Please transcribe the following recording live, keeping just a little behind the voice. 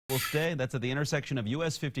Will stay. That's at the intersection of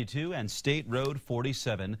US 52 and State Road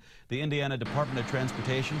 47. The Indiana Department of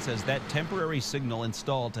Transportation says that temporary signal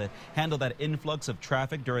installed to handle that influx of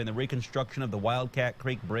traffic during the reconstruction of the Wildcat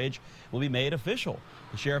Creek Bridge will be made official.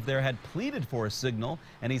 The sheriff there had pleaded for a signal,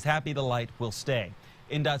 and he's happy the light will stay.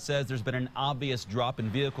 INDOT says there's been an obvious drop in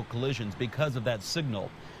vehicle collisions because of that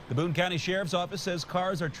signal. The Boone County Sheriff's Office says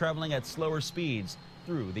cars are traveling at slower speeds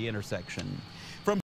through the intersection.